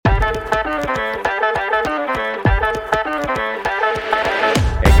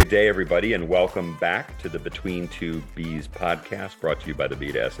everybody, and welcome back to the Between Two B's podcast, brought to you by the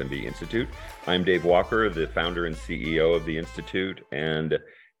B to SMB Institute. I'm Dave Walker, the founder and CEO of the Institute, and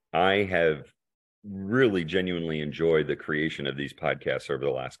I have really genuinely enjoyed the creation of these podcasts over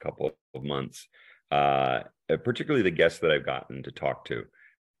the last couple of months, particularly the guests that I've gotten to talk to.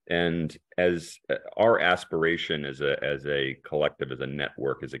 And as our aspiration as a collective, as a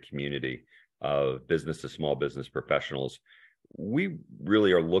network, as a community of business to small business professionals, we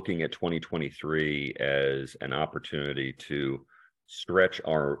really are looking at 2023 as an opportunity to stretch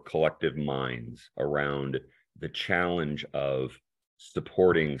our collective minds around the challenge of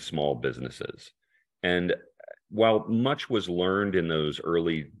supporting small businesses. And while much was learned in those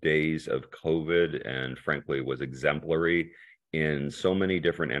early days of COVID, and frankly was exemplary in so many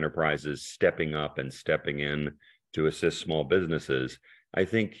different enterprises stepping up and stepping in to assist small businesses, I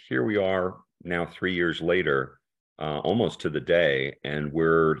think here we are now 3 years later, almost to the day, and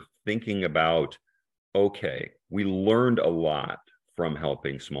we're thinking about, okay, we learned a lot from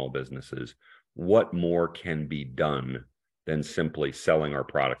helping small businesses. What more can be done than simply selling our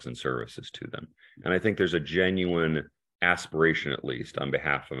products and services to them? And I think there's a genuine aspiration, at least on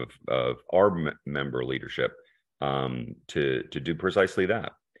behalf of our member leadership, to do precisely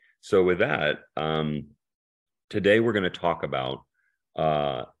that. So with that, today we're going to talk about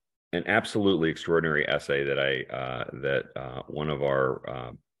an absolutely extraordinary essay that one of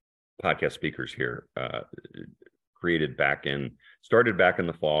our podcast speakers here started back in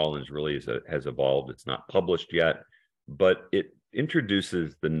the fall, and has evolved. It's not published yet, but it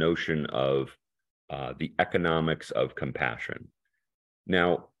introduces the notion of the economics of compassion.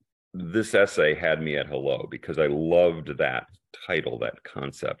 Now, this essay had me at hello because I loved that title, that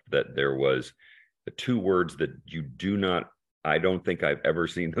concept, that there was the two words that I don't think I've ever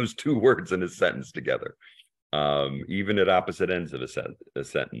seen those two words in a sentence together, even at opposite ends of a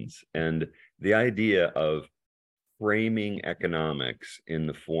sentence. And the idea of framing economics in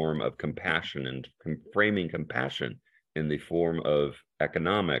the form of compassion and framing compassion in the form of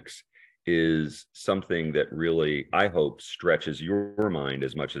economics is something that really, I hope, stretches your mind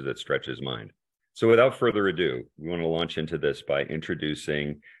as much as it stretches mine. So without further ado, we want to launch into this by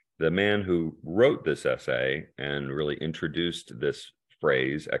introducing the man who wrote this essay and really introduced this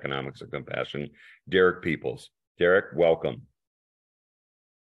phrase, economics of compassion, Derek Peebles. Derek, welcome.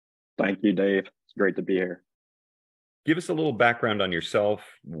 Thank you, Dave. It's great to be here. Give us a little background on yourself.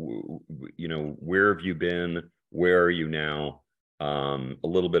 Where have you been? Where are you now? A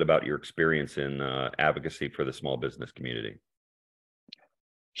little bit about your experience in advocacy for the small business community.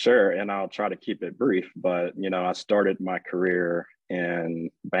 Sure, and I'll try to keep it brief, but I started my career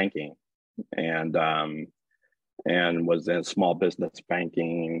in banking and was in small business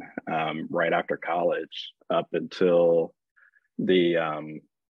banking right after college up until the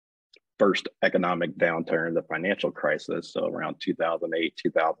first economic downturn, the financial crisis, so around 2008,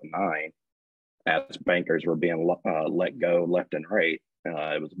 2009, as bankers were being let go left and right.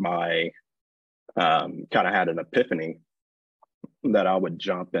 It was my kind of had an epiphany that I would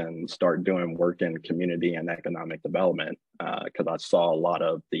jump and start doing work in community and economic development because I saw a lot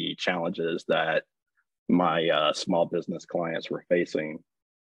of the challenges that my small business clients were facing.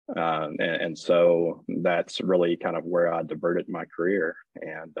 And so that's really kind of where I diverted my career,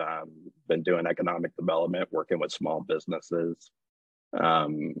 and been doing economic development, working with small businesses,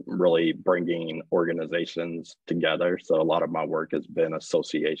 really bringing organizations together. So a lot of my work has been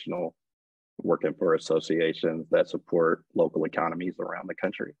associational, working for associations that support local economies around the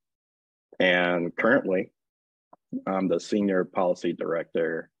country. And currently, I'm the Senior Policy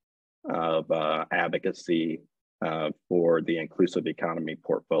Director of Advocacy for the Inclusive Economy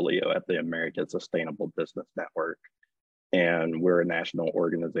portfolio at the American Sustainable Business Network. And we're a national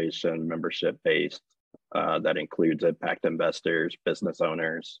organization, membership-based, that includes impact investors, business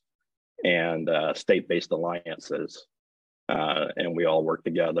owners, and state-based alliances. And we all work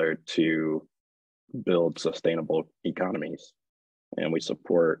together to build sustainable economies. And we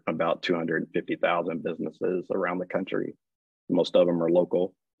support about 250,000 businesses around the country. Most of them are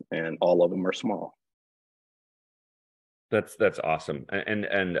local and all of them are small. That's awesome.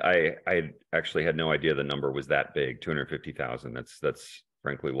 And I actually had no idea the number was that big, 250,000. That's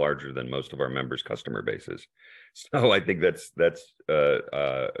frankly larger than most of our members' customer bases. So I think that's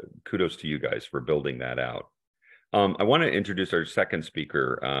kudos to you guys for building that out. I want to introduce our second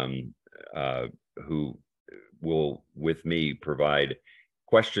speaker, who will, with me, provide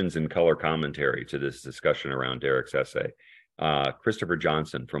questions and color commentary to this discussion around Derek's essay. Christopher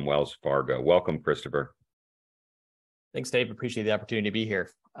Johnson from Wells Fargo. Welcome, Christopher. Thanks, Dave. Appreciate the opportunity to be here.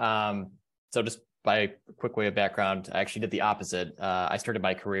 So just by a quick way of background, I actually did the opposite. I started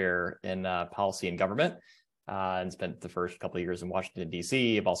my career in policy and government and spent the first couple of years in Washington,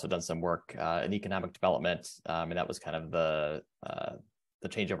 D.C. I've also done some work in economic development, and that was kind of the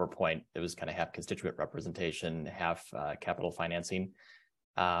changeover point. It was kind of half constituent representation, half capital financing.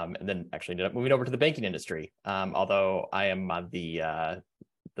 And then actually ended up moving over to the banking industry, although I am on the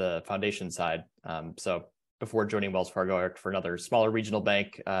foundation side. So before joining Wells Fargo, I worked for another smaller regional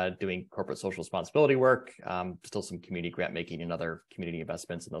bank doing corporate social responsibility work, still some community grant making and other community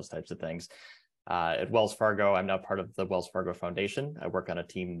investments and those types of things. At Wells Fargo, I'm now part of the Wells Fargo Foundation. I work on a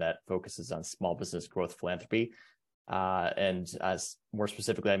team that focuses on small business growth philanthropy. And as more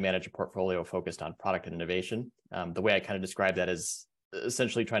specifically, I manage a portfolio focused on product and innovation. The way I kind of describe that is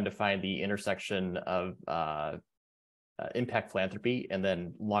essentially trying to find the intersection of impact philanthropy and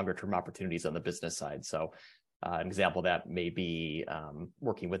then longer term opportunities on the business side. So an example of that may be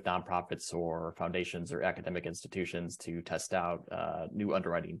working with nonprofits or foundations or academic institutions to test out new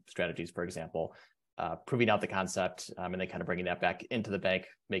underwriting strategies, for example, proving out the concept and then kind of bringing that back into the bank,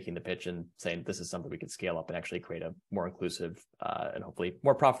 making the pitch and saying this is something we could scale up and actually create a more inclusive and hopefully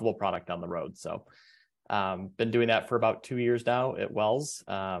more profitable product down the road. So been doing that for about 2 years now at Wells,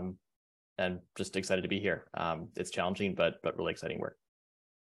 and just excited to be here. It's challenging, but really exciting work.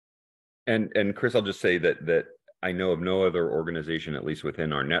 And Chris, I'll just say that I know of no other organization, at least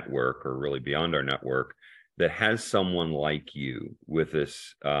within our network or really beyond our network, that has someone like you with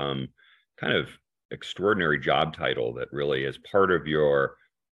this kind of extraordinary job title that really is part of your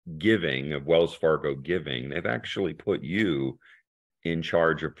giving of Wells Fargo giving. They've actually put you in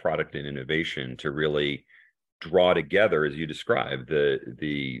charge of product and innovation to really draw together, as you described,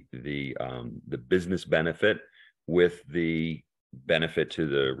 the business benefit with the benefit to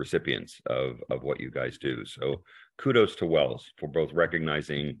the recipients of what you guys do. So kudos to Wells for both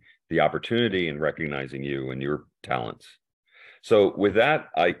recognizing the opportunity and recognizing you and your talents. So with that,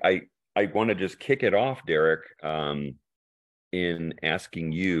 I want to just kick it off, Derek, in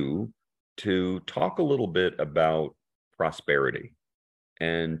asking you to talk a little bit about prosperity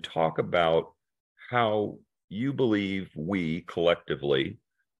and talk about how you believe we collectively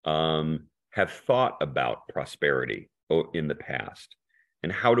have thought about prosperity in the past,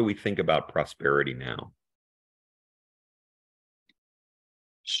 and how do we think about prosperity now?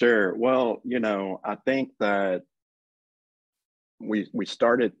 Sure. Well, I think that we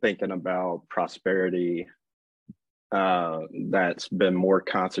started thinking about prosperity that's been more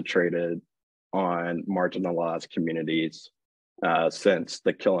concentrated on marginalized communities since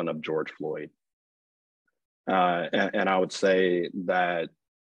the killing of George Floyd. And I would say that,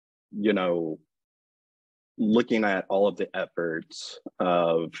 looking at all of the efforts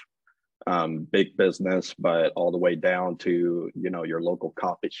of big business, but all the way down to, your local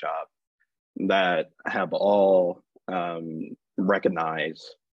coffee shop that have all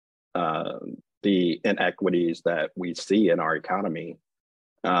recognized the inequities that we see in our economy,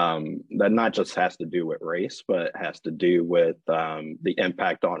 that not just has to do with race, but has to do with the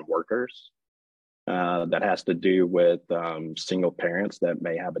impact on workers, that has to do with single parents that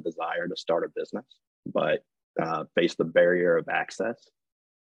may have a desire to start a business, but face the barrier of access.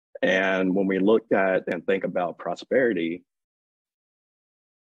 And when we look at and think about prosperity,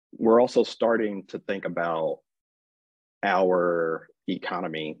 we're also starting to think about our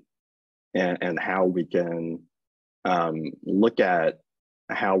economy and how we can look at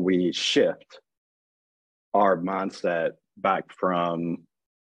how we shift our mindset back from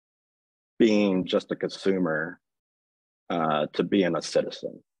being just a consumer to being a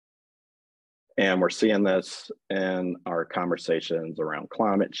citizen. And we're seeing this in our conversations around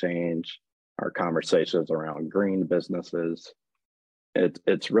climate change, our conversations around green businesses.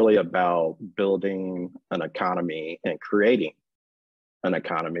 It's really about building an economy and creating an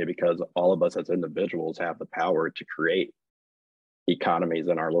economy, because all of us as individuals have the power to create economies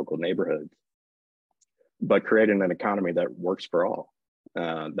in our local neighborhoods, but creating an economy that works for all,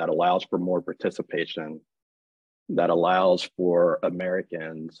 that allows for more participation, that allows for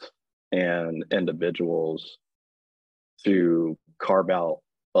Americans and individuals to carve out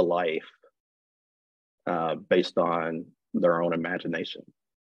a life based on their own imagination.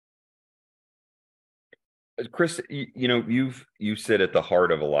 Chris, you sit at the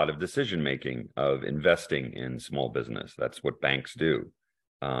heart of a lot of decision making of investing in small business. That's what banks do,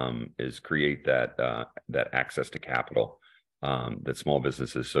 is create that access to capital that small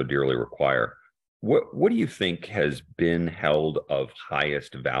businesses so dearly require. What do you think has been held of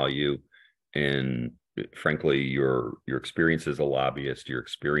highest value in, frankly, your experience as a lobbyist, your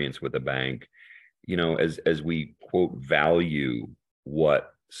experience with a bank, as we quote value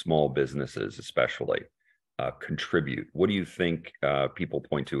what small businesses, especially, contribute? What do you think people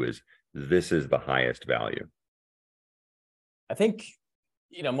point to as this is the highest value? I think,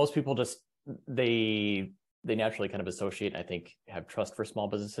 most people just they naturally kind of associate, I think, have trust for small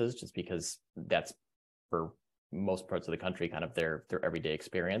businesses just because that's, for most parts of the country, kind of their everyday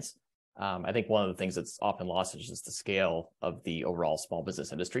experience. I think one of the things that's often lost is just the scale of the overall small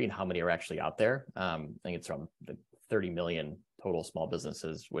business industry and how many are actually out there. I think it's around 30 million total small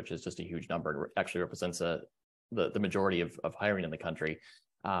businesses, which is just a huge number and actually represents the majority of hiring in the country.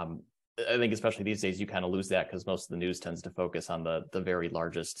 I think especially these days, you kind of lose that because most of the news tends to focus on the very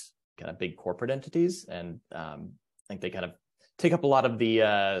largest kind of big corporate entities. And I think they kind of take up a lot of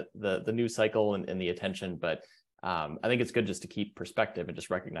the news cycle and the attention. But I think it's good just to keep perspective and just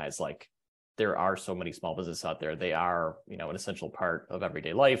recognize, like, there are so many small businesses out there. They are, an essential part of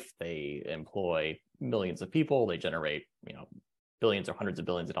everyday life. They employ millions of people. They generate, billions or hundreds of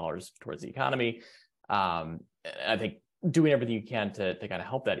billions of dollars towards the economy. I think doing everything you can to kind of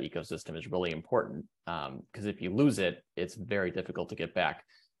help that ecosystem is really important, because if you lose it, it's very difficult to get back.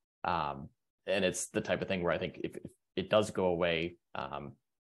 And it's the type of thing where I think if it does go away,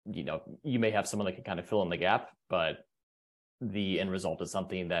 you may have someone that can kind of fill in the gap, but the end result is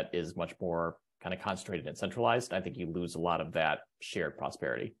something that is much more kind of concentrated and centralized. I think you lose a lot of that shared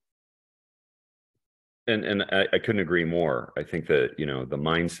prosperity. And I couldn't agree more. I think that, the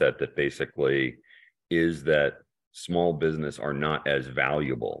mindset that basically is that small business are not as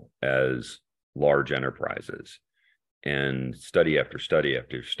valuable as large enterprises. And study after study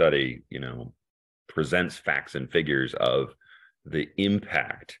after study, presents facts and figures of the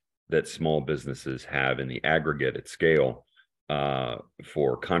impact that small businesses have in the aggregate at scale,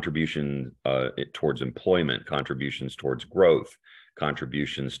 for contribution towards employment, contributions towards growth,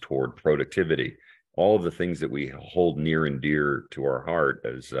 contributions toward productivity, all of the things that we hold near and dear to our heart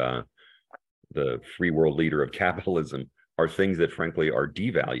as the free world leader of capitalism are things that frankly are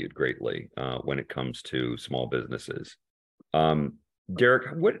devalued greatly when it comes to small businesses.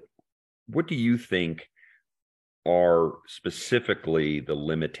 Derek, what do you think are specifically the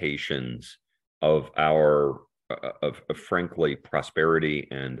limitations of our of frankly prosperity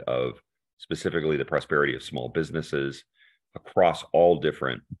and of specifically the prosperity of small businesses across all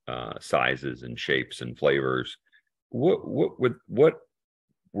different sizes and shapes and flavors? What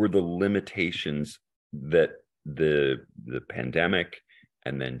were the limitations that the pandemic,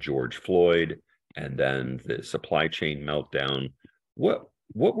 and then George Floyd, and then the supply chain meltdown, what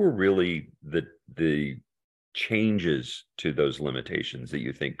were really the changes to those limitations that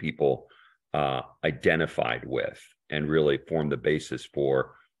you think people identified with and really formed the basis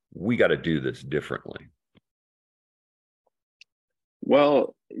for, we got to do this differently?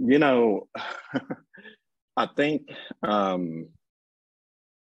 Well, I think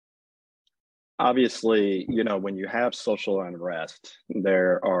obviously, when you have social unrest,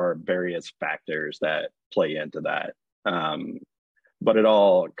 there are various factors that play into that. But it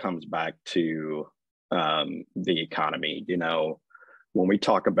all comes back to the economy. When we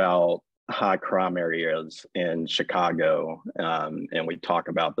talk about high crime areas in Chicago, and we talk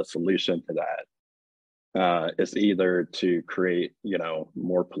about the solution to that, it's either to create,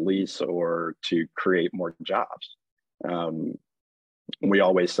 more police or to create more jobs. We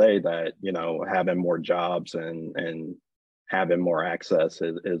always say that, having more jobs and having more access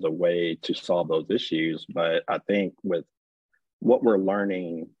is a way to solve those issues. But I think with what we're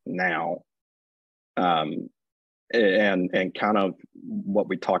learning now, and kind of what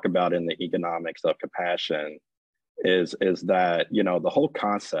we talk about in the economics of compassion is that, the whole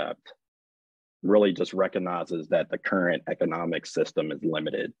concept really just recognizes that the current economic system is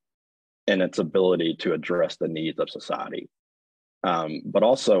limited in its ability to address the needs of society, but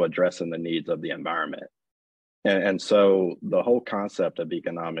also addressing the needs of the environment. And so the whole concept of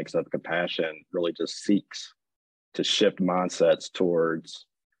economics of compassion really just seeks to shift mindsets towards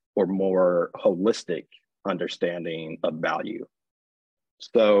or more holistic understanding of value.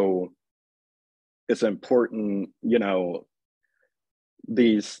 So it's important,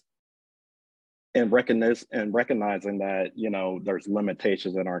 these and recognizing that, there's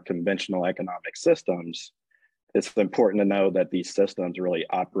limitations in our conventional economic systems. It's important to know that these systems really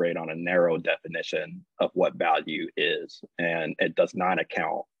operate on a narrow definition of what value is, and it does not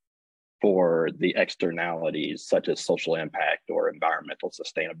account for the externalities such as social impact or environmental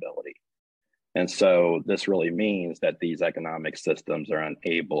sustainability. And so this really means that these economic systems are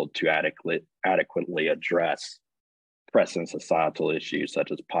unable to adequately address pressing societal issues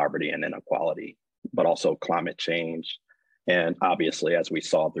such as poverty and inequality, but also climate change. And obviously, as we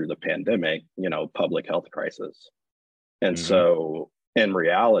saw through the pandemic, public health crisis. And so in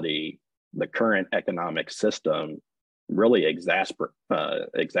reality, the current economic system really exasperates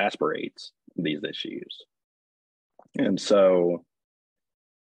these issues. And so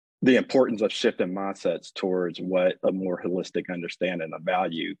the importance of shifting mindsets towards what a more holistic understanding of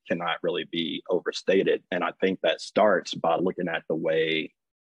value cannot really be overstated. And I think that starts by looking at the way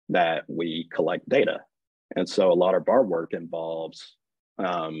that we collect data. And so a lot of our work involves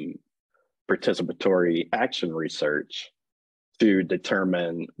participatory action research to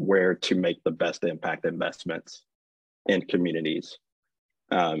determine where to make the best impact investments in communities.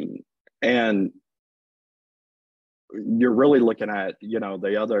 And you're really looking at,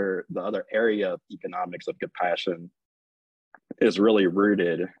 the other area of economics of compassion is really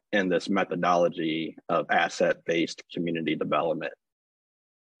rooted in this methodology of asset-based community development.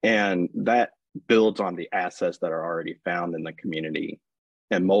 And that builds on the assets that are already found in the community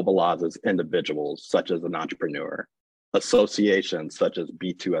and mobilizes individuals such as an entrepreneur, associations such as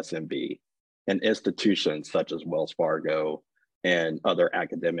B2SMB, and institutions such as Wells Fargo and other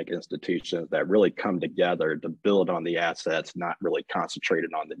academic institutions that really come together to build on the assets, not really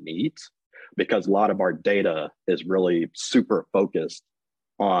concentrated on the needs, because a lot of our data is really super focused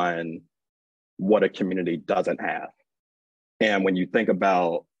on what a community doesn't have. And when you think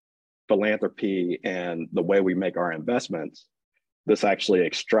about philanthropy and the way we make our investments, this actually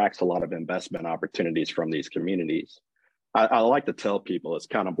extracts a lot of investment opportunities from these communities. I like to tell people, it's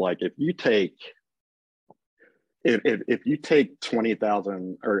kind of like if you take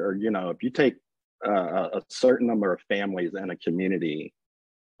 20,000 or if you take a certain number of families in a community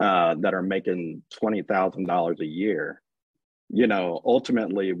that are making $20,000 a year,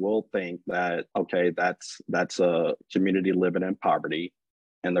 ultimately we'll think that, okay, that's a community living in poverty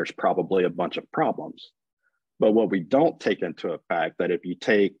and there's probably a bunch of problems. But what we don't take into effect that if you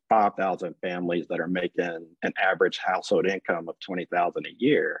take 5,000 families that are making an average household income of $20,000 a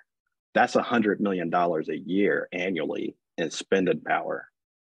year, that's $100 million a year annually in spending power.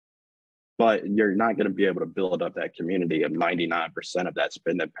 But you're not going to be able to build up that community if 99% of that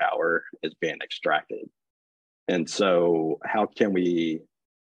spending power is being extracted. And so how can we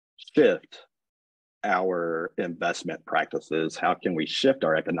shift our investment practices? How can we shift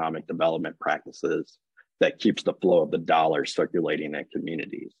our economic development practices that keeps the flow of the dollars circulating in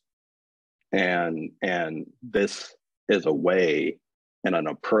communities? And this is a way and an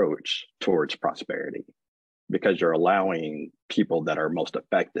approach towards prosperity, because you're allowing people that are most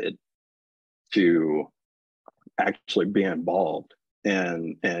affected to actually be involved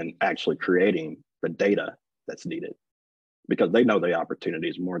in actually creating the data that's needed, because they know the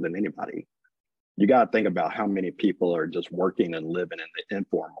opportunities more than anybody. You got to think about how many people are just working and living in the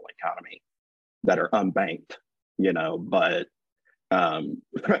informal economy that are unbanked, but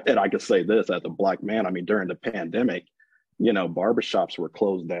and I could say this as a Black man, I mean, during the pandemic, barbershops were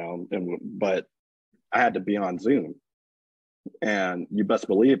closed down, but I had to be on Zoom, and you best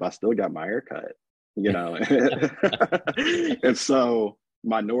believe I still got my hair cut, and so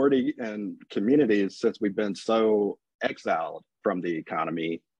minority and communities, since we've been so exiled from the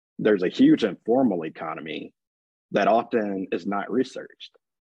economy, there's a huge informal economy that often is not researched.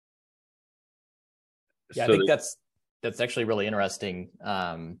 Yeah, so I think that's actually really interesting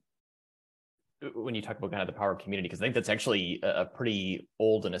when you talk about kind of the power of community, because I think that's actually a pretty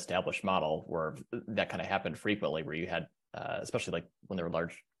old and established model where that kind of happened frequently, where you had, especially like when there were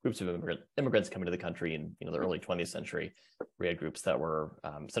large groups of immigrants coming to the country in the early 20th century, we had groups that were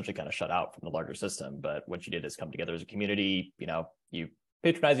essentially kind of shut out from the larger system. But what you did is come together as a community, you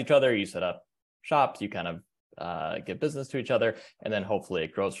patronize each other, you set up shops, you kind of give business to each other, and then hopefully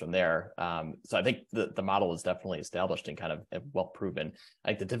it grows from there. So I think the model is definitely established and kind of well proven. I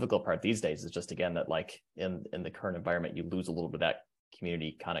think the difficult part these days is just, again, that like in the current environment, you lose a little bit of that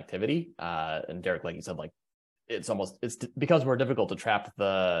community connectivity. And Derek, like you said, like it's because more difficult to trap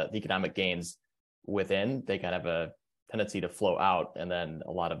the economic gains within. They kind of have a tendency to flow out, and then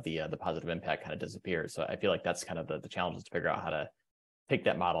a lot of the positive impact kind of disappears. So I feel like that's kind of the challenge, is to figure out how to take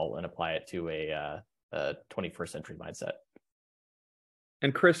that model and apply it to a 21st century mindset.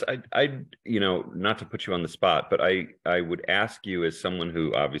 And Chris, I not to put you on the spot, but I would ask you, as someone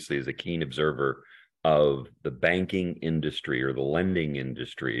who obviously is a keen observer of the banking industry or the lending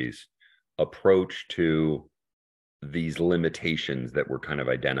industry's approach to these limitations that were kind of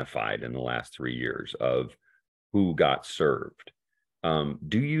identified in the last 3 years of who got served.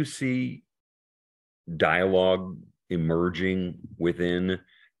 Do you see dialogue emerging within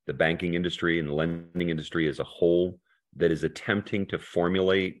the banking industry and the lending industry as a whole that is attempting to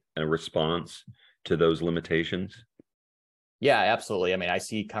formulate a response to those limitations? Yeah, absolutely. I mean, I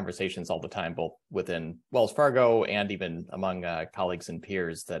see conversations all the time, both within Wells Fargo and even among colleagues and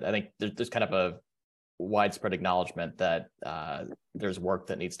peers, that I think there's kind of a widespread acknowledgement that there's work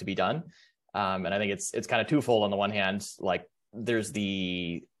that needs to be done. And I think it's kind of twofold. On the one hand, like there's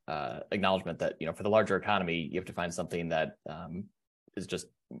the acknowledgement that, for the larger economy, you have to find something that is just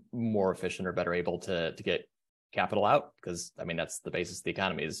more efficient or better able to get capital out, because I mean that's the basis of the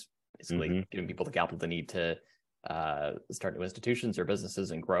economy, is basically giving people the capital they need to start new institutions or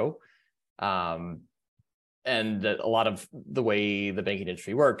businesses and grow. And a lot of the way the banking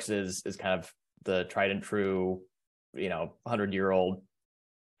industry works is kind of the tried and true, 100-year-old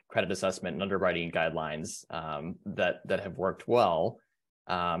credit assessment and underwriting guidelines that have worked well,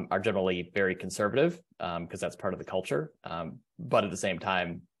 are generally very conservative, because that's part of the culture, but at the same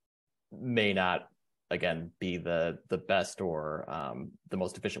time may not, again, be the best or the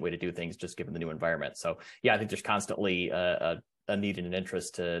most efficient way to do things, just given the new environment. So yeah, I think there's constantly a need and an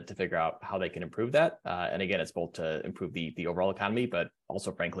interest to figure out how they can improve that. And again, it's both to improve the overall economy, but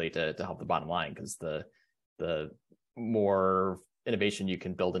also frankly to help the bottom line, because the more innovation you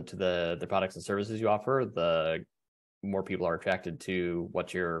can build into the products and services you offer, the more people are attracted to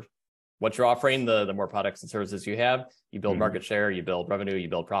what you're offering. The more products and services you have, you build market share, you build revenue, you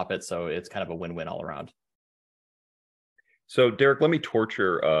build profit. So it's kind of a win-win all around. So Derek, let me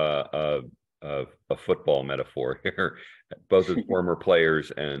torture a football metaphor here, both as former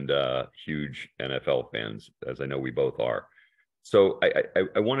players and huge NFL fans, as I know we both are. So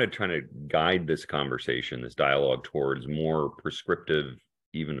I want to try to guide this conversation, this dialogue, towards more prescriptive,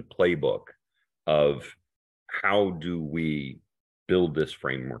 even playbook of how do we build this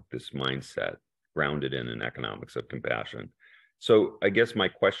framework, this mindset grounded in an economics of compassion. So I guess my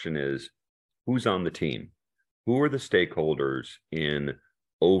question is, who's on the team? Who are the stakeholders in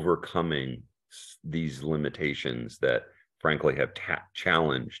overcoming these limitations that frankly have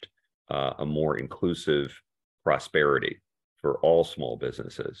challenged a more inclusive prosperity for all small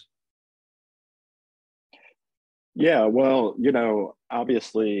businesses? Yeah, well,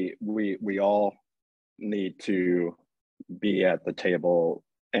 obviously we all need to be at the table,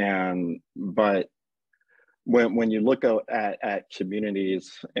 but when you look at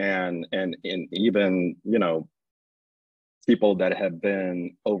communities and even people that have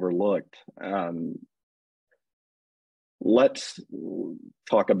been overlooked, let's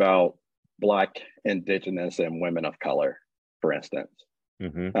talk about Black, Indigenous, and women of color, for instance.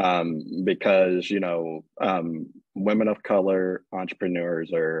 Because women of color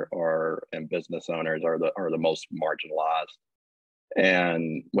entrepreneurs and business owners are the most marginalized,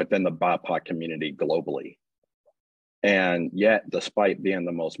 and within the BIPOC community globally. And yet, despite being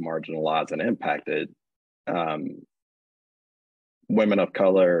the most marginalized and impacted, women of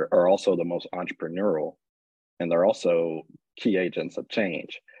color are also the most entrepreneurial, and they're also key agents of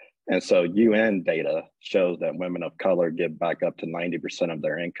change. And so UN data shows that women of color give back up to 90% of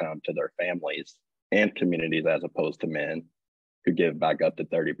their income to their families and communities, as opposed to men who give back up to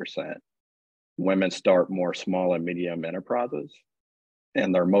 30%. Women start more small and medium enterprises,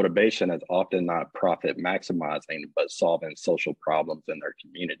 and their motivation is often not profit maximizing, but solving social problems in their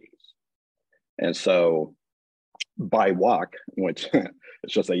communities. And so BIWOC, which is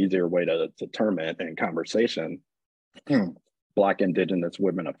just an easier way to term it in conversation, Black, Indigenous,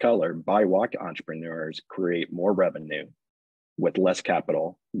 women of color, BIWOC entrepreneurs create more revenue with less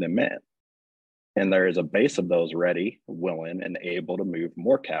capital than men. And there is a base of those ready, willing, and able to move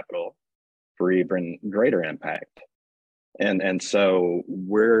more capital for even greater impact. And so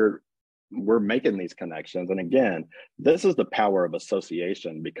we're making these connections. And again, this is the power of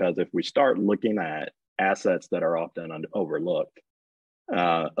association, because if we start looking at assets that are often overlooked,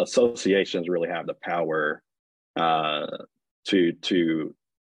 associations really have the power to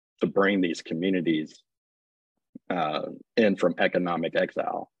bring these communities in from economic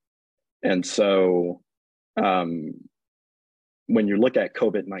exile. And so when you look at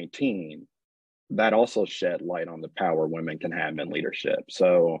COVID-19, that also shed light on the power women can have in leadership.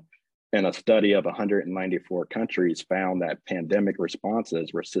 So in a study of 194 countries found that pandemic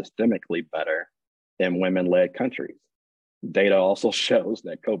responses were systemically better in women-led countries. Data also shows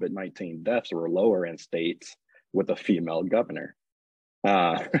that COVID-19 deaths were lower in states with a female governor.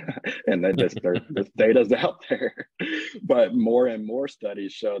 And then this data's out there. But more and more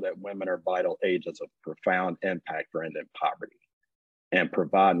studies show that women are vital agents of profound impact for ending poverty and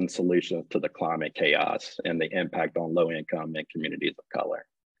providing solutions to the climate chaos and the impact on low income and communities of color.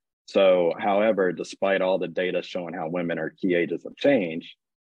 So, however, despite all the data showing how women are key agents of change,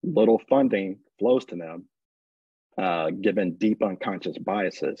 little funding flows to them given deep unconscious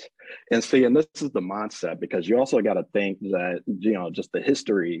biases. And see, and this is the mindset, because you also got to think that, just the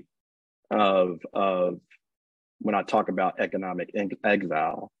history of when I talk about economic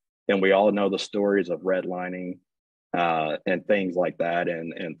exile, and we all know the stories of redlining and things like that,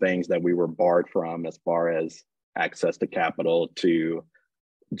 and things that we were barred from as far as access to capital to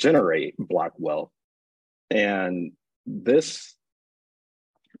generate Black wealth. And this,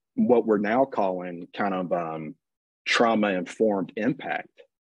 what we're now calling kind of trauma-informed impact,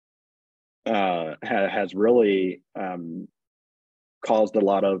 has really caused a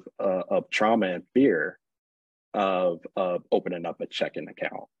lot of trauma and fear of opening up a checking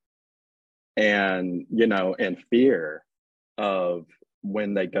account, and and fear of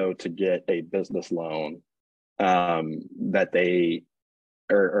when they go to get a business loan, that they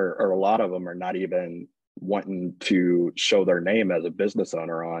or a lot of them are not even wanting to show their name as a business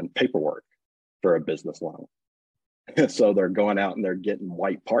owner on paperwork for a business loan. So they're going out and they're getting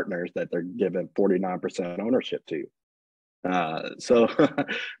white partners that they're giving 49% ownership to. So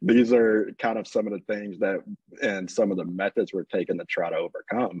these are kind of some of the things that, and some of the methods we're taking to try to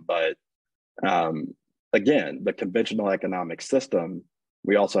overcome. But again, the conventional economic system,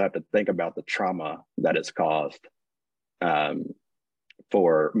 we also have to think about the trauma that it's caused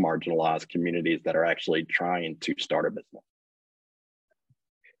for marginalized communities that are actually trying to start a business.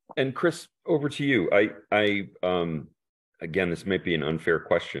 And Chris, over to you. I again, this might be an unfair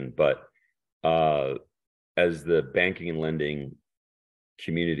question, but as the banking and lending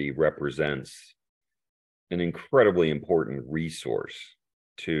community represents an incredibly important resource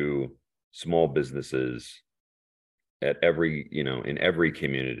to small businesses at every, in every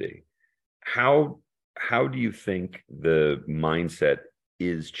community, how do you think the mindset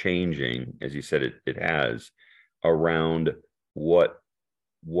is changing, as you said it has, around what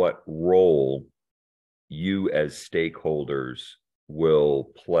role you as stakeholders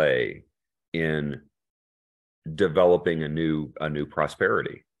will play in developing a new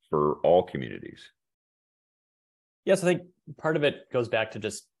prosperity for all communities? Yes, I think part of it goes back to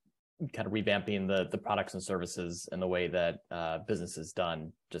just kind of revamping the products and services and the way that business is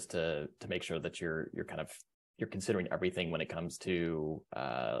done, just to make sure that you're considering everything when it comes to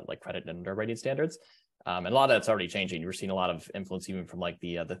like credit and underwriting standards. And a lot of that's already changing. We're seeing a lot of influence even from like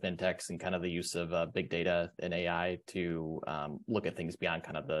the fintechs and kind of the use of big data and AI to look at things beyond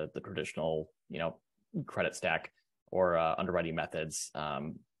kind of the traditional, credit stack or underwriting methods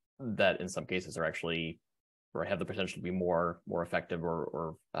that in some cases are actually, or have the potential to be more effective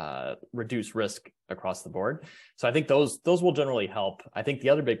or reduce risk across the board. So I think those will generally help. I think the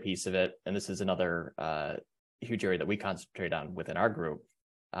other big piece of it, and this is another huge area that we concentrate on within our group,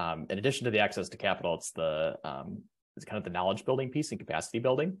 in addition to the access to capital, it's kind of the knowledge building piece and capacity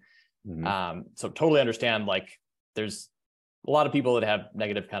building. Mm-hmm. So totally understand, like, there's a lot of people that have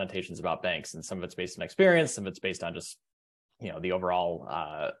negative connotations about banks, and some of it's based on experience, some of it's based on just, the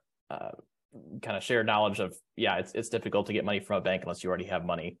overall kind of shared knowledge of, it's difficult to get money from a bank unless you already have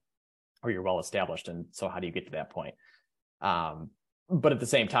money or you're well established. And so how do you get to that point? But at the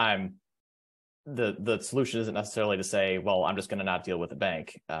same time, the solution isn't necessarily to say, well, I'm just going to not deal with a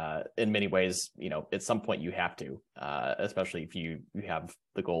bank. In many ways, at some point you have to, especially if you have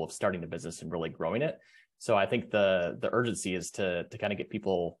the goal of starting a business and really growing it. So I think the urgency is to kind of get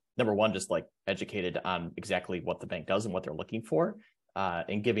people, number one, just like educated on exactly what the bank does and what they're looking for,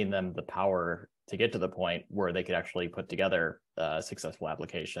 and giving them the power to get to the point where they could actually put together a successful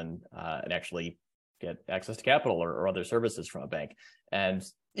application and actually get access to capital or other services from a bank. And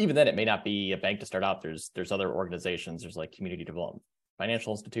even then, it may not be a bank to start out. There's other organizations. There's like community development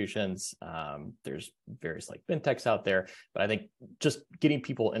financial institutions. There's various like fintechs out there. But I think just getting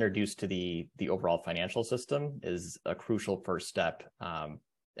people introduced to the overall financial system is a crucial first step.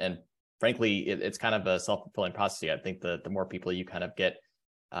 And frankly, it's kind of a self-fulfilling prophecy. I think the more people you kind of get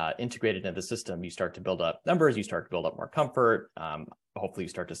integrated into the system, you start to build up numbers, you start to build up more comfort. Hopefully you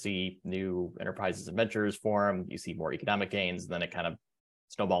start to see new enterprises and ventures form, you see more economic gains, and then it kind of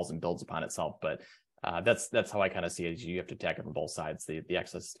snowballs and builds upon itself. But that's how I kind of see it. You have to attack it from both sides, the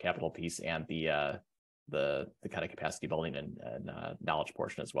access to capital piece and the kind of capacity building and knowledge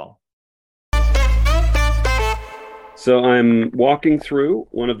portion as well. So I'm walking through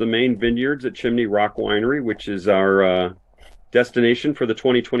one of the main vineyards at Chimney Rock Winery, which is our destination for the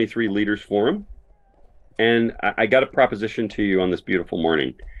 2023 Leaders Forum. And I got a proposition to you on this beautiful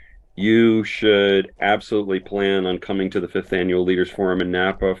morning. You should absolutely plan on coming to the 5th Annual Leaders Forum in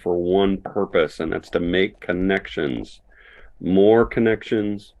Napa for one purpose, and that's to make connections. More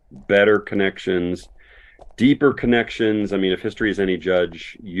connections, better connections, deeper connections. I mean, if history is any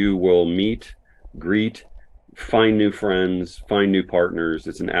judge, you will meet, greet, find new friends, find new partners.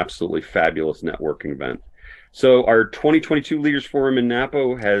 It's an absolutely fabulous networking event. So our 2022 Leaders Forum in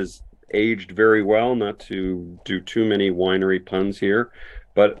Napa has aged very well, not to do too many winery puns here,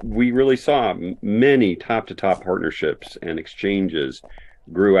 but we really saw many top to top partnerships and exchanges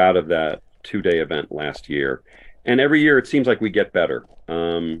grew out of that 2 day event last year. And every year it seems like we get better.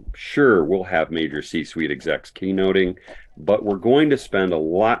 Sure, we'll have major C-suite execs keynoting, but we're going to spend a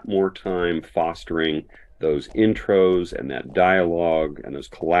lot more time fostering those intros and that dialogue and those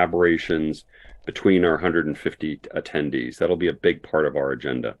collaborations between our 150 attendees. That'll be a big part of our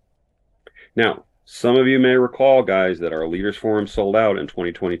agenda. Now, some of you may recall, guys, that our Leaders Forum sold out in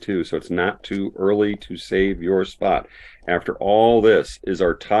 2022, so it's not too early to save your spot. After all this is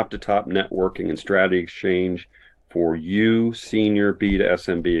our top-to-top networking and strategy exchange for you senior B to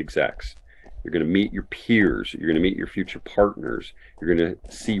SMB execs. You're going to meet your peers. You're going to meet your future partners. You're going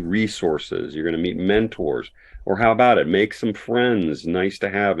to see resources. You're going to meet mentors. Or how about it? Make some friends, nice to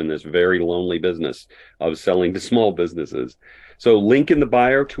have in this very lonely business of selling to small businesses. So link in the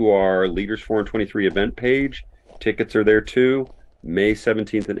bio to our Leaders Forum 23 event page. Tickets are there too, May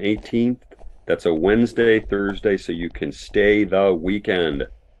 17th and 18th. That's a Wednesday, Thursday, so you can stay the weekend.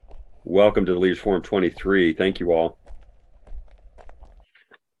 Welcome to the Leaders Forum 23. Thank you all.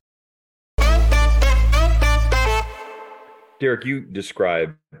 Derek, you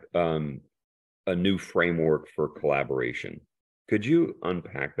described a new framework for collaboration. Could you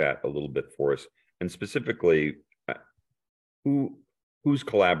unpack that a little bit for us? And specifically, who's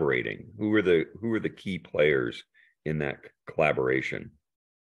collaborating? Who are the key players in that collaboration?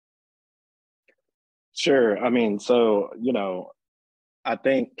 Sure. I mean, so, I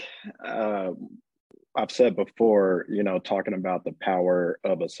think I've said before, talking about the power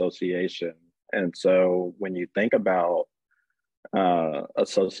of association. And so when you think about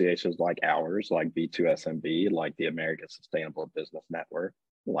associations like ours, like B2SMB, like the American Sustainable Business Network,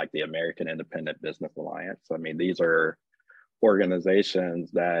 like the American Independent Business Alliance, I mean, these are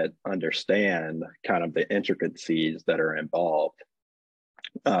organizations that understand kind of the intricacies that are involved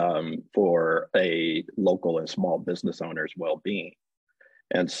for a local and small business owner's well-being.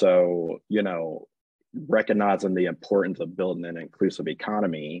 And so, recognizing the importance of building an inclusive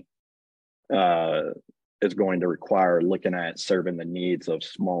economy is going to require looking at serving the needs of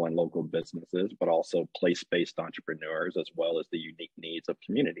small and local businesses, but also place-based entrepreneurs, as well as the unique needs of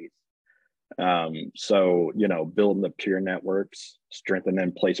communities. So, building the peer networks,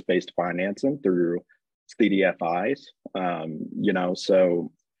 strengthening place-based financing through CDFIs,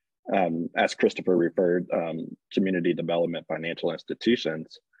 as Christopher referred, community development financial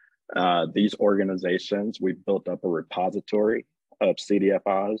institutions, these organizations, we've built up a repository of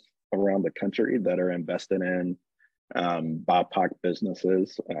CDFIs around the country that are invested in BIPOC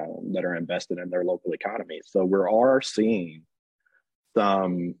businesses that are invested in their local economies. So we are seeing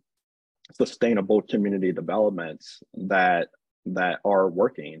some sustainable community developments that are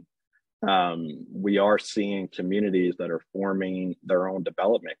working. We are seeing communities that are forming their own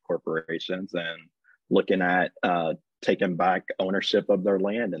development corporations and looking at taking back ownership of their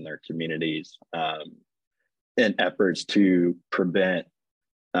land in their communities in efforts to prevent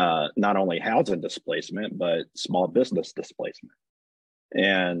not only housing displacement, but small business displacement.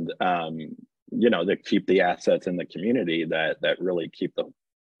 And, to keep the assets in the community that really keep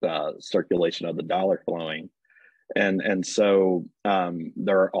the circulation of the dollar flowing. And so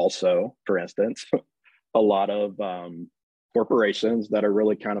there are also, for instance, a lot of corporations that are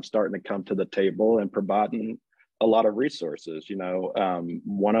really kind of starting to come to the table and providing a lot of resources.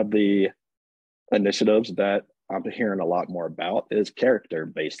 One of the initiatives that I'm hearing a lot more about is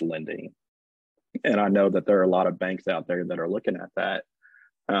character-based lending. And I know that there are a lot of banks out there that are looking at that.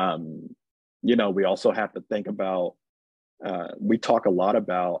 We also have to think about, we talk a lot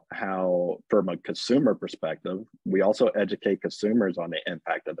about how, from a consumer perspective, we also educate consumers on the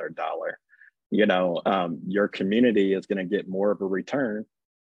impact of their dollar. Your community is going to get more of a return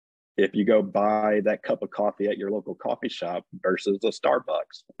if you go buy that cup of coffee at your local coffee shop versus a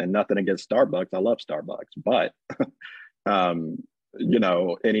Starbucks. And nothing against Starbucks, I love Starbucks, but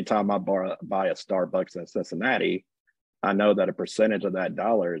anytime I buy a Starbucks in Cincinnati, I know that a percentage of that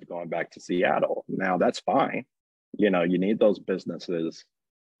dollar is going back to Seattle. Now that's fine. You need those businesses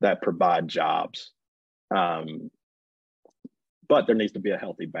that provide jobs, but there needs to be a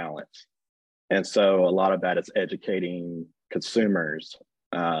healthy balance. And so a lot of that is educating consumers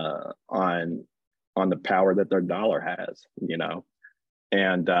on the power that their dollar has,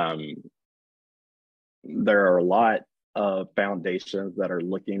 and there are a lot of foundations that are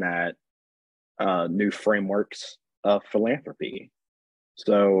looking at new frameworks of philanthropy.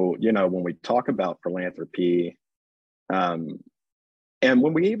 So, when we talk about philanthropy, um, and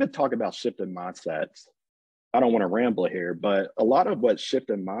when we even talk about shifting mindsets, I don't want to ramble here, but a lot of what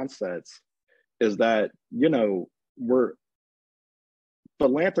shifting mindsets is that, we're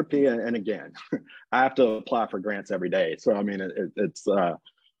philanthropy. And again, I have to apply for grants every day. So, I mean,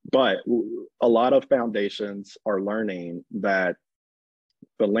 but a lot of foundations are learning that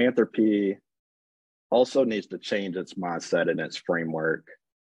philanthropy also needs to change its mindset and its framework,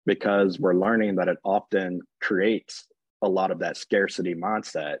 because we're learning that it often creates a lot of that scarcity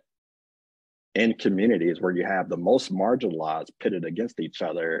mindset in communities where you have the most marginalized pitted against each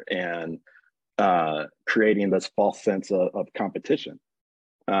other, and creating this false sense of competition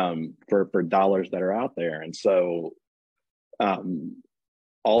for dollars that are out there. And so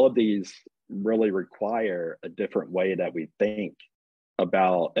all of these really require a different way that we think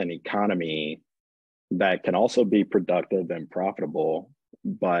about an economy that can also be productive and profitable,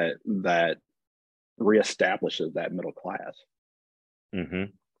 but that reestablishes that middle class. Mm-hmm.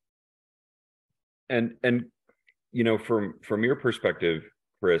 And from your perspective,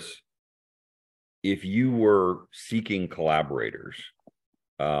 Chris, if you were seeking collaborators,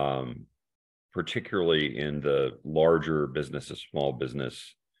 particularly in the larger business, small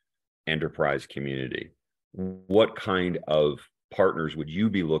business, enterprise community, what kind of partners would you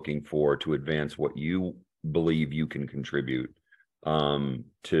be looking for to advance what you believe you can contribute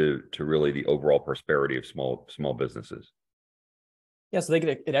to really the overall prosperity of small businesses? Yeah, so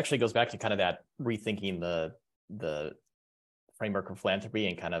it actually goes back to kind of that rethinking the framework of philanthropy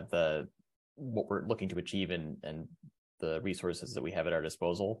and kind of what we're looking to achieve and the resources that we have at our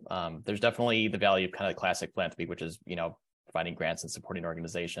disposal. There's definitely the value of kind of classic philanthropy, which is providing grants and supporting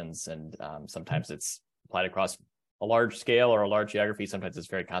organizations, and sometimes it's applied across a large scale or a large geography. Sometimes it's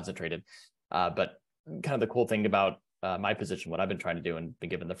very concentrated. But kind of the cool thing about my position, what I've been trying to do and been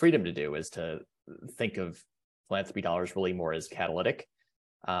given the freedom to do, is to think of philanthropy dollars really more as catalytic.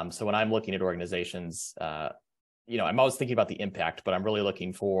 So when I'm looking at organizations, I'm always thinking about the impact, but I'm really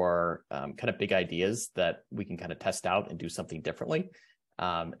looking for kind of big ideas that we can kind of test out and do something differently.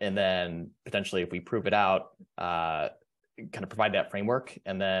 And then potentially, if we prove it out, kind of provide that framework,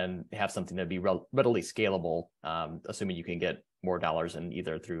 and then have something that'd be readily scalable, assuming you can get more dollars in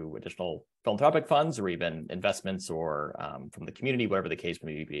either through additional philanthropic funds or even investments or from the community, whatever the case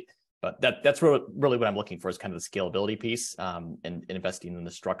may be. But that's really what I'm looking for, is kind of the scalability piece, and investing in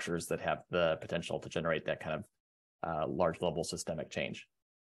the structures that have the potential to generate that kind of large level systemic change.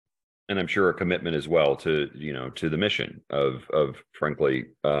 And I'm sure a commitment as well to the mission of frankly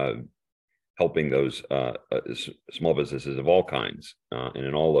helping those small businesses of all kinds and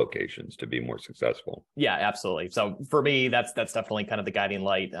in all locations to be more successful. Yeah, absolutely. So for me, that's definitely kind of the guiding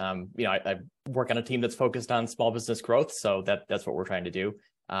light. I work on a team that's focused on small business growth, so that's what we're trying to do.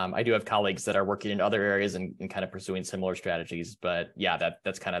 I do have colleagues that are working in other areas and kind of pursuing similar strategies, but yeah,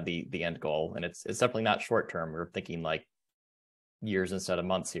 that's kind of the end goal, and it's definitely not short term. We're thinking like years instead of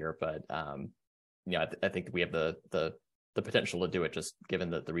months here, but I think we have the potential to do it, just given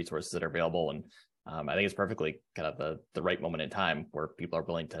the resources that are available, and I think it's perfectly kind of the right moment in time where people are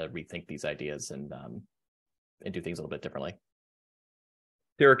willing to rethink these ideas and do things a little bit differently.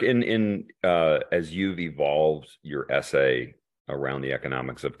 Derek, in as you've evolved your essay around the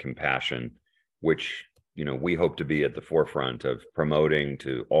economics of compassion, which we hope to be at the forefront of promoting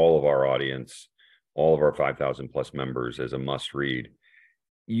to all of our audience, all of our 5,000 plus members as a must read,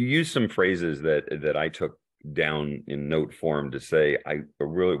 you use some phrases that I took down in note form to say, I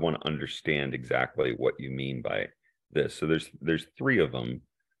really want to understand exactly what you mean by this. So there's three of them,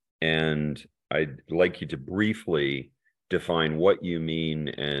 and I'd like you to briefly define what you mean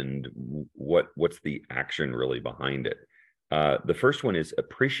and what's the action really behind it. The first one is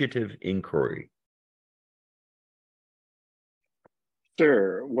appreciative inquiry.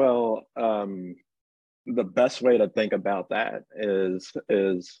 Sure. Well, the best way to think about that is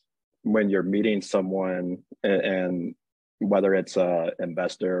when you're meeting someone, and whether it's an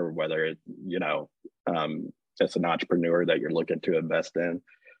investor or whether it's an entrepreneur that you're looking to invest in,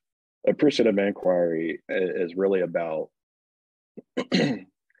 appreciative inquiry is really about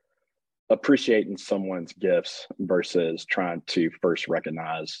appreciating someone's gifts versus trying to first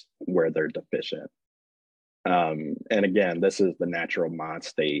recognize where they're deficient. And again, this is the natural mind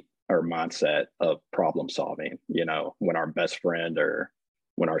state or mindset of problem solving. When our best friend or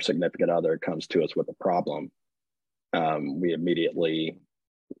when our significant other comes to us with a problem, we immediately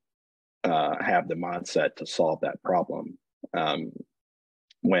have the mindset to solve that problem,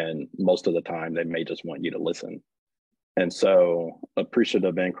 when most of the time they may just want you to listen. And so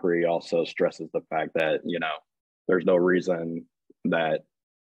appreciative inquiry also stresses the fact that, there's no reason that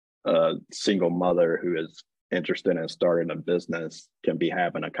a single mother who is interested in starting a business can be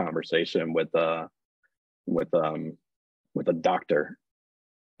having a conversation with with um with a doctor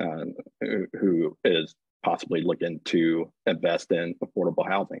who is possibly looking to invest in affordable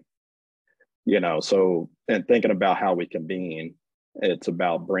housing. So and thinking about how we convene, it's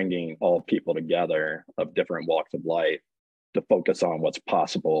about bringing all people together of different walks of life to focus on what's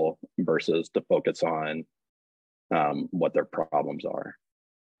possible versus to focus on what their problems are.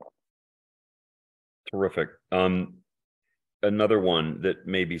 Terrific. Another one that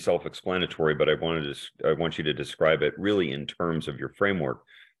may be self-explanatory, but I want you to describe it really in terms of your framework: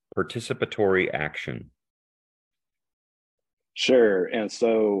 participatory action. Sure. And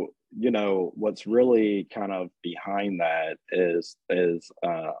so, what's really kind of behind that is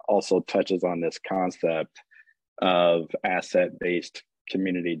also touches on this concept of asset-based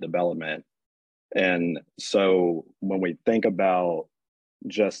community development. And so when we think about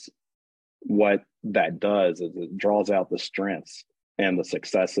just what that does is it draws out the strengths and the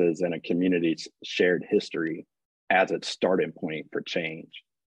successes in a community's shared history as its starting point for change.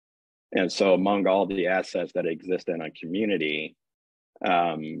 And so among all the assets that exist in a community,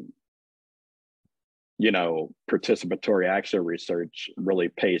 participatory action research really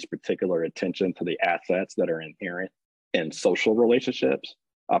pays particular attention to the assets that are inherent in social relationships.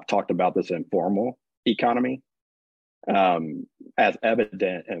 I've talked about this informal economy, as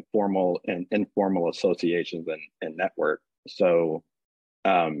evident in formal and informal associations and network. So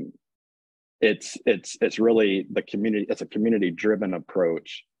it's really the community. It's a community-driven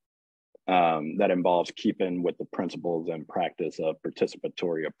approach that involves keeping with the principles and practice of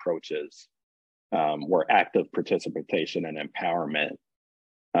participatory approaches, where active participation and empowerment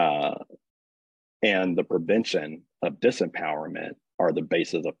and the prevention of disempowerment are the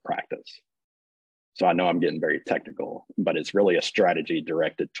basis of practice. So I know I'm getting very technical, but it's really a strategy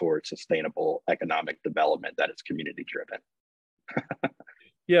directed towards sustainable economic development that is community driven.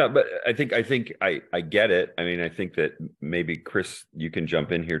 Yeah, but I think I get it. I mean, I think that maybe Chris, you can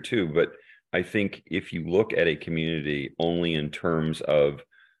jump in here too, but I think if you look at a community only in terms of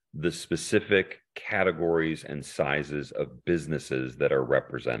the specific categories and sizes of businesses that are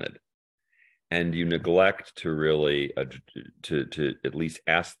represented, and you neglect to really to at least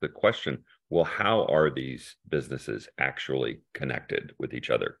ask the question, well, how are these businesses actually connected with each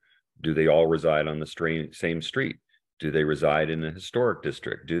other? Do they all reside on the same street? Do they reside in a historic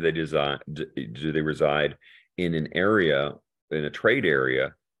district? Do they reside in an area, in a trade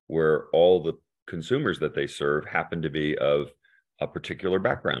area, where all the consumers that they serve happen to be of a particular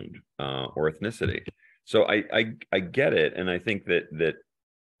background or ethnicity? So I get it, and I think that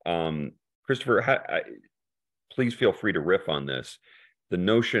Christopher, please feel free to riff on this. The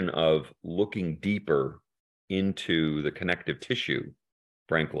notion of looking deeper into the connective tissue,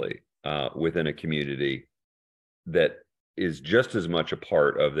 frankly, within a community that is just as much a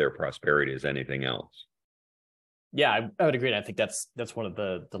part of their prosperity as anything else. Yeah, I would agree. And I think that's one of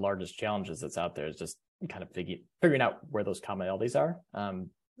the largest challenges that's out there, is just kind of figuring out where those commonalities are.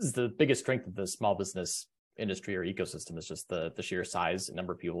 This is the biggest strength of the small business industry or ecosystem, is just the sheer size and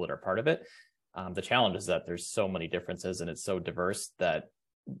number of people that are part of it. The challenge is that there's so many differences and it's so diverse that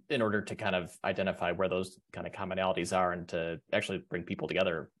in order to kind of identify where those kind of commonalities are and to actually bring people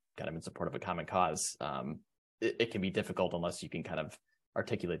together kind of in support of a common cause, it can be difficult unless you can kind of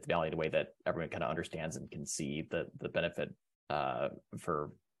articulate the value in a way that everyone kind of understands and can see the benefit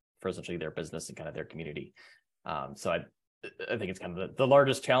for essentially their business and kind of their community. So I think it's kind of the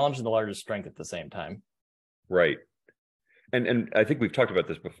largest challenge and the largest strength at the same time. Right. And I think we've talked about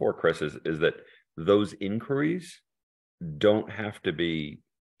this before, Chris, is that those inquiries don't have to be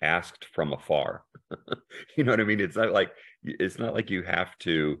asked from afar. You know what I mean? It's not like you have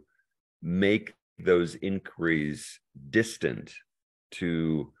to make those inquiries distant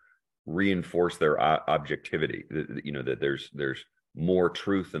to reinforce their objectivity. That there's more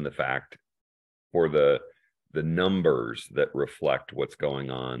truth in the fact for the numbers that reflect what's going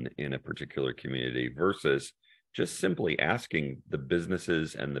on in a particular community versus just simply asking the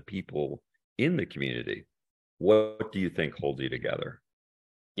businesses and the people in the community, what do you think holds you together?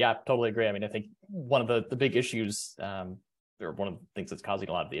 Yeah, totally agree. I mean, I think one of the big issues, or one of the things that's causing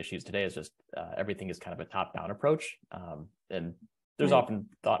a lot of the issues today, is just everything is kind of a top-down approach. And there's often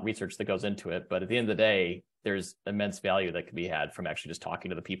thought research that goes into it, but at the end of the day, there's immense value that can be had from actually just talking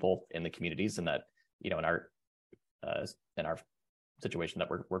to the people in the communities, and that, in our situation that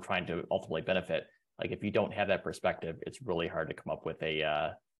we're trying to ultimately benefit. Like, if you don't have that perspective, it's really hard to come up with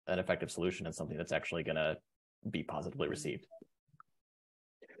an effective solution and something that's actually going to be positively received.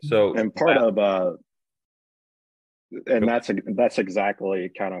 So, and part of And that's exactly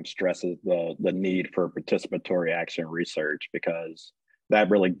kind of stresses the need for participatory action research, because that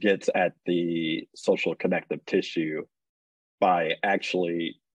really gets at the social connective tissue by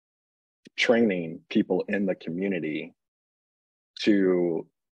actually training people in the community to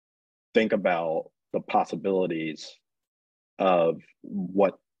think about the possibilities of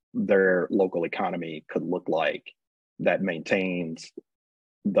what their local economy could look like that maintains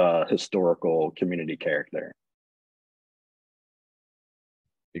the historical community character.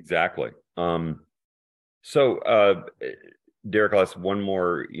 Exactly. So Derek, I'll ask one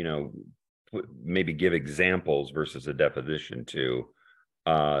more, maybe give examples versus a definition to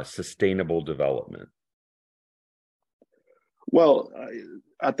sustainable development. Well,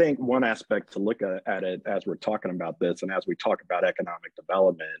 I think one aspect to look at it as we're talking about this and as we talk about economic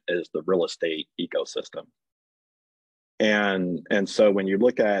development is the real estate ecosystem. And so when you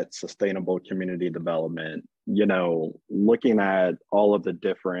look at sustainable community development, looking at all of the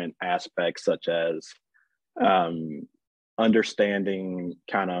different aspects, such as understanding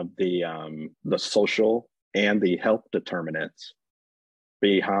kind of the social and the health determinants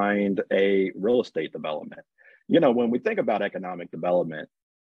behind a real estate development. When we think about economic development,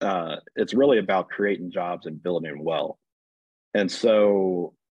 it's really about creating jobs and building wealth. And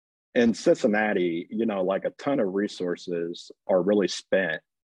so in Cincinnati, like a ton of resources are really spent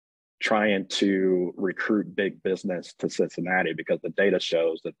trying to recruit big business to Cincinnati, because the data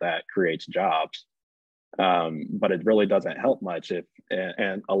shows that creates jobs. But it really doesn't help much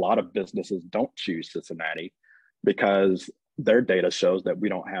and a lot of businesses don't choose Cincinnati because their data shows that we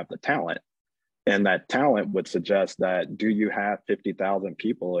don't have the talent. And that talent would suggest that, do you have 50,000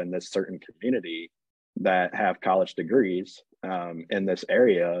 people in this certain community that have college degrees in this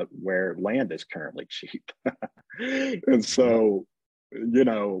area where land is currently cheap? And so,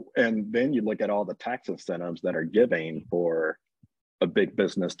 and then you look at all the tax incentives that are giving for a big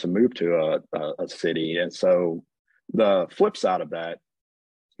business to move to a city. And so the flip side of that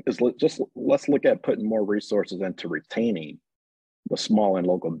is let's look at putting more resources into retaining the small and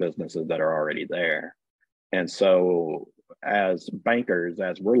local businesses that are already there. And so as bankers,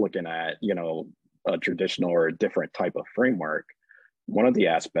 as we're looking at, a traditional or a different type of framework, one of the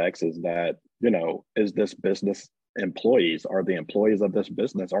aspects is that, is this business employees, are the employees of this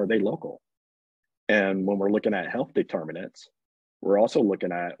business, are they local? And when we're looking at health determinants, we're also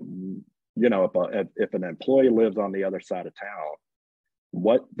looking at, if an employee lives on the other side of town,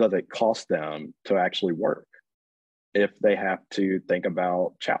 what does it cost them to actually work? If they have to think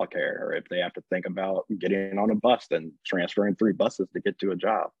about childcare, or if they have to think about getting on a bus and transferring 3 buses to get to a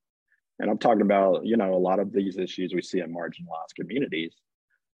job. And I'm talking about, a lot of these issues we see in marginalized communities.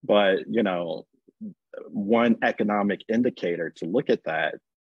 But, one economic indicator to look at that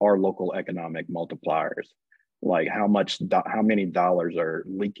are local economic multipliers, like how many dollars are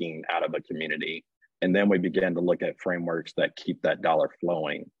leaking out of a community. And then we begin to look at frameworks that keep that dollar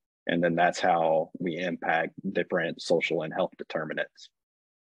flowing. And then that's how we impact different social and health determinants.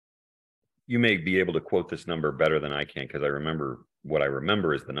 You may be able to quote this number better than I can, because what I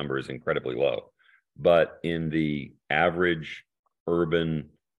remember is the number is incredibly low. But in the average urban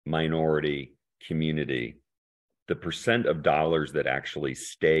minority community, the percent of dollars that actually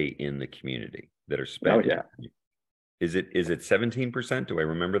stay in the community that are spent, is it 17%? Do I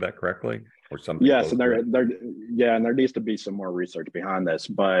remember that correctly? Or something? Yes, and there needs to be some more research behind this.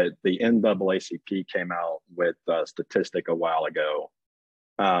 But the NAACP came out with a statistic a while ago,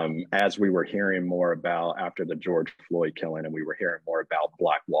 as we were hearing more about after the George Floyd killing, and we were hearing more about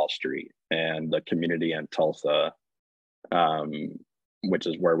Black Wall Street and the community in Tulsa, which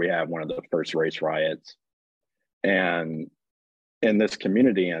is where we had one of the first race riots. And in this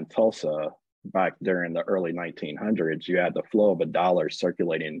community in Tulsa, back during the early 1900s, you had the flow of a dollar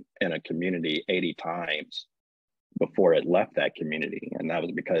circulating in a community 80 times before it left that community. And that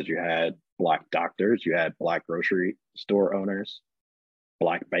was because you had Black doctors, you had Black grocery store owners,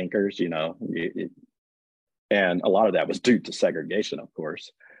 Black bankers, and a lot of that was due to segregation, of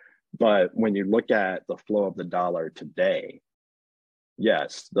course. But when you look at the flow of the dollar today,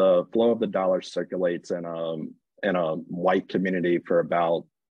 yes, the flow of the dollar circulates in a white community for about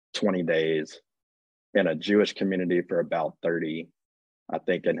 20 days, in a Jewish community for about 30, I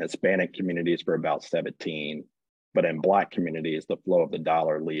think in Hispanic communities for about 17, but in Black communities, the flow of the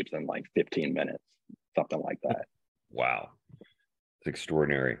dollar leaves in like 15 minutes, something like that. Wow. It's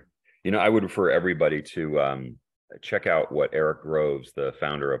extraordinary. I would refer everybody to check out what Eric Groves, the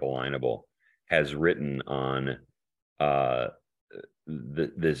founder of Alignable, has written on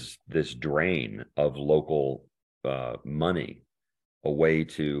this drain of local money away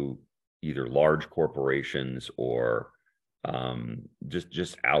to either large corporations or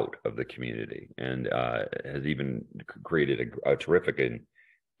just out of the community, and has even created a terrific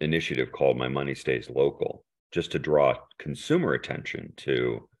initiative called My Money Stays Local, just to draw consumer attention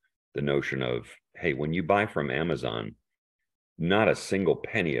to the notion of, hey, when you buy from Amazon, not a single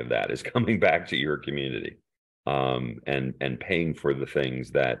penny of that is coming back to your community, and paying for the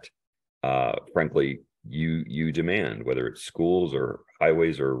things that, frankly, you demand, whether it's schools or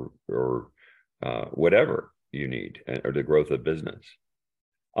highways or whatever you need, or the growth of business.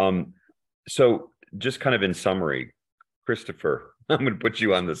 So just kind of in summary, Christopher, I'm going to put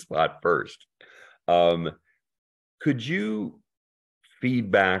you on the spot first. Could you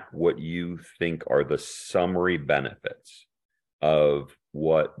feedback what you think are the summary benefits of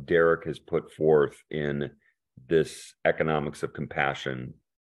what Derek has put forth in this economics of compassion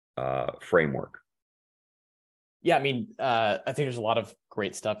framework? Yeah, I mean, I think there's a lot of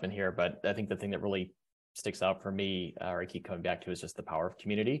great stuff in here, but I think the thing that really sticks out for me, or I keep coming back to, is just the power of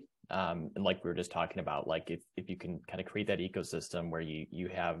community. And like we were just talking about, like if you can kind of create that ecosystem where you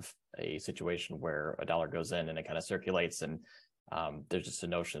have a situation where a dollar goes in and it kind of circulates, and there's just a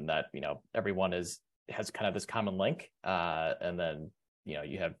notion that, everyone has kind of this common link, and then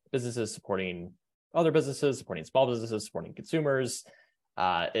you have businesses supporting other businesses, supporting small businesses, supporting consumers.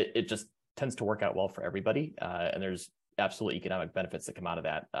 It just tends to work out well for everybody, and there's absolute economic benefits that come out of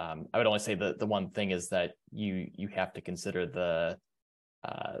that. I would only say the one thing is that you have to consider the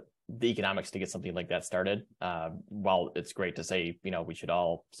economics to get something like that started. While it's great to say, we should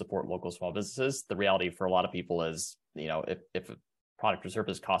all support local small businesses, the reality for a lot of people is, if a product or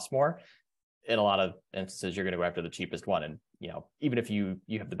service costs more, in a lot of instances, you're going to go after the cheapest one. And, even if you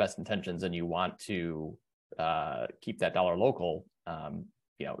have the best intentions and you want to keep that dollar local,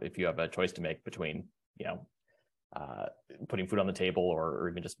 if you have a choice to make between, putting food on the table or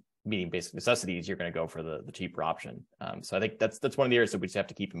even just meeting basic necessities, you're going to go for the cheaper option. So I think that's one of the areas that we just have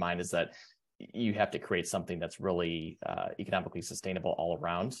to keep in mind, is that you have to create something that's really economically sustainable all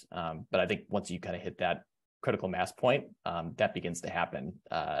around. But I think once you kind of hit that critical mass point, that begins to happen.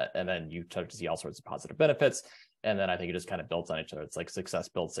 And then you start to see all sorts of positive benefits. And then I think it just kind of builds on each other. It's like success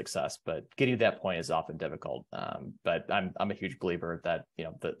builds success, but getting to that point is often difficult. But I'm a huge believer that,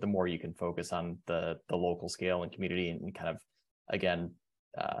 the more you can focus on the local scale and community, and kind of, again,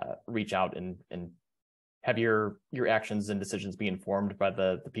 reach out and have your actions and decisions be informed by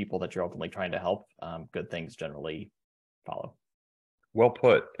the people that you're ultimately trying to help, good things generally follow. Well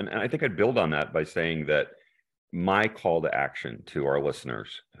put. And I think I'd build on that by saying that my call to action to our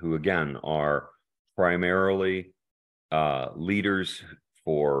listeners, who again are primarily leaders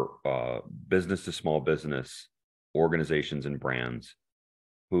for business to small business organizations and brands,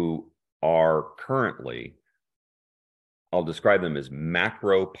 who are currently, I'll describe them as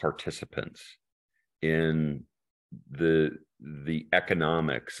macro participants in the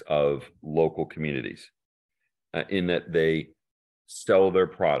economics of local communities, in that they sell their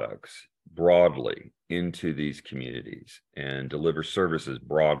products broadly into these communities and deliver services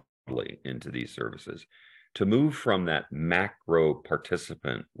broadly into these services, to move from that macro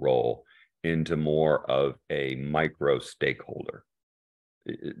participant role into more of a micro stakeholder.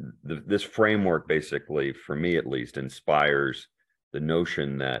 This framework basically, for me at least, inspires the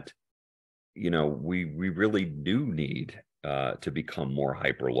notion that, we really do need to become more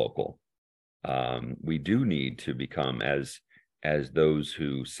hyper local. We do need to become, as those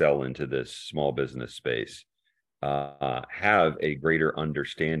who sell into this small business space, have a greater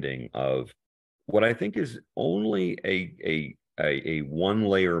understanding of what I think is only a one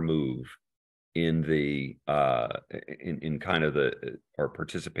layer move in the in kind of our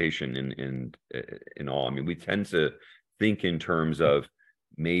participation in all. I mean, we tend to think in terms of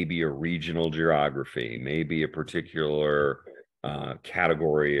maybe a regional geography, maybe a particular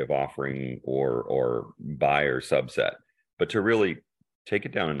category of offering or buyer subset, but to really take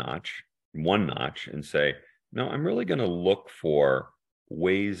it down one notch, and say, no, I'm really going to look for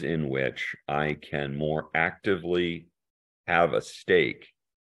ways in which I can more actively have a stake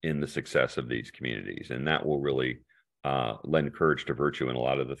in the success of these communities. And that will really lend courage to virtue in a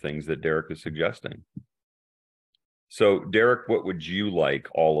lot of the things that Derek is suggesting. So, Derek, what would you like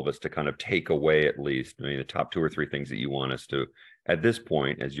all of us to kind of take away, at least, the top 2 or 3 things that you want us to, at this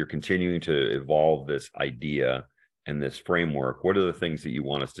point, as you're continuing to evolve this idea and this framework, what are the things that you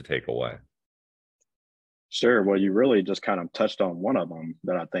want us to take away? Sure. Well, you really just kind of touched on one of them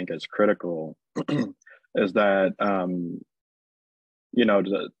that I think is critical, is that,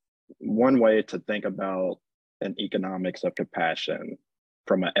 one way to think about an economics of compassion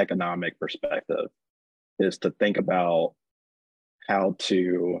from an economic perspective is to think about how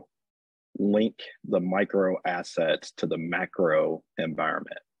to link the micro assets to the macro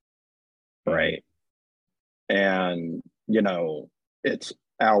environment, right? And, you know, it's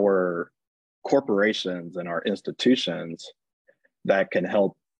our corporations and our institutions that can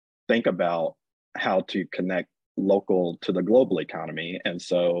help think about how to connect local to the global economy. And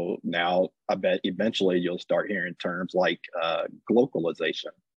so now I bet eventually you'll start hearing terms like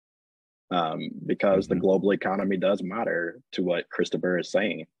globalization, because the global economy does matter to what Christopher is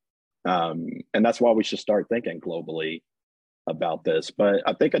saying. And that's why we should start thinking globally about this. But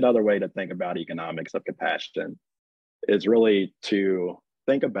I think another way to think about economics of compassion is really to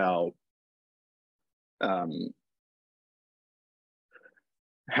think about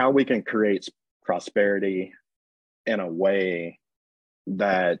how we can create prosperity in a way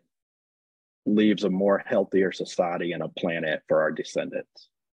that leaves a more healthier society and a planet for our descendants.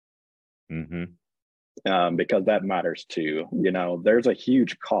 Because that matters too. You know, there's a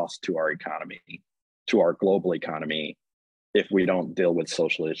huge cost to our economy, to our global economy, if we don't deal with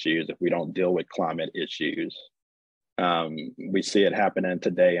social issues, if we don't deal with climate issues. We see it happening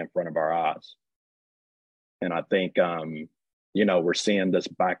today in front of our eyes. And I think, you know, we're seeing this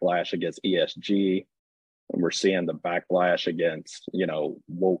backlash against ESG, and we're seeing the backlash against, you know,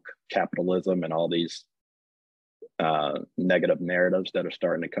 woke capitalism and all these negative narratives that are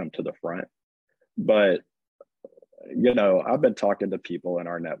starting to come to the front. But, you know, I've been talking to people in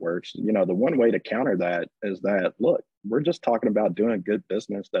our networks. You know, the one way to counter that is that, look, we're just talking about doing good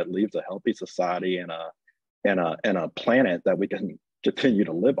business that leaves a healthy society and a planet that we can continue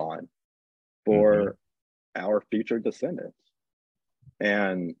to live on for our future descendants.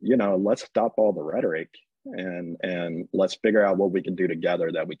 And, you know, let's stop all the rhetoric and let's figure out what we can do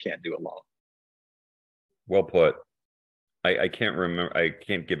together that we can't do alone. Well put. I can't remember. I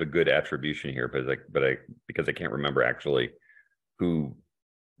can't give a good attribution here, because I can't remember actually who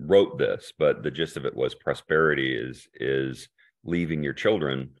wrote this. But the gist of it was prosperity is leaving your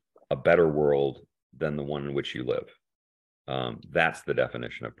children a better world than the one in which you live. That's the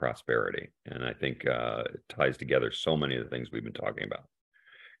definition of prosperity, and I think it ties together so many of the things we've been talking about.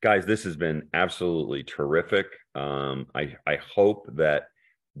 Guys, this has been absolutely terrific. I hope that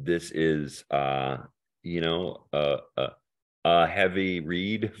this is you know, a heavy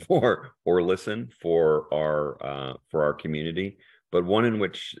read or listen for our community, but one in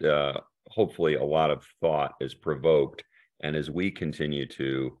which hopefully a lot of thought is provoked, and as we continue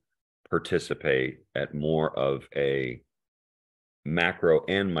to participate at more of a macro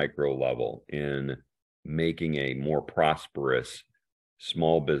and micro level in making a more prosperous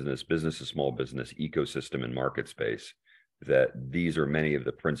small business to small business ecosystem and market space, that these are many of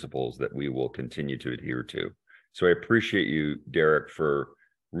the principles that we will continue to adhere to. So I appreciate you, Derek, for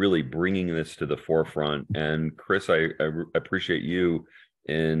really bringing this to the forefront. And Chris, I appreciate you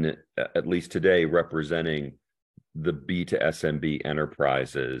in, at least today, representing the B to SMB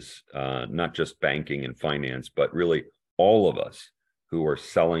enterprises, not just banking and finance, but really all of us who are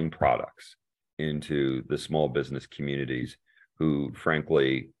selling products into the small business communities who,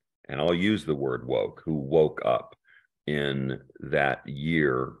 frankly, and I'll use the word woke, who woke up in that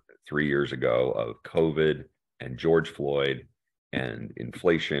year, 3 years ago, of COVID and George Floyd and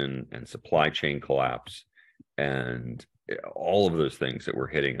inflation and supply chain collapse and all of those things that were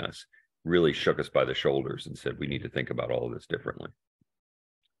hitting us, really shook us by the shoulders and said, we need to think about all of this differently.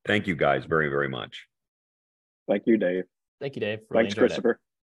 Thank you guys very, very much. Thank you, Dave. Thank you, Dave. Really Thanks, Christopher.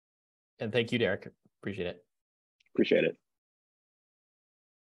 And thank you, Derek. Appreciate it. Appreciate it.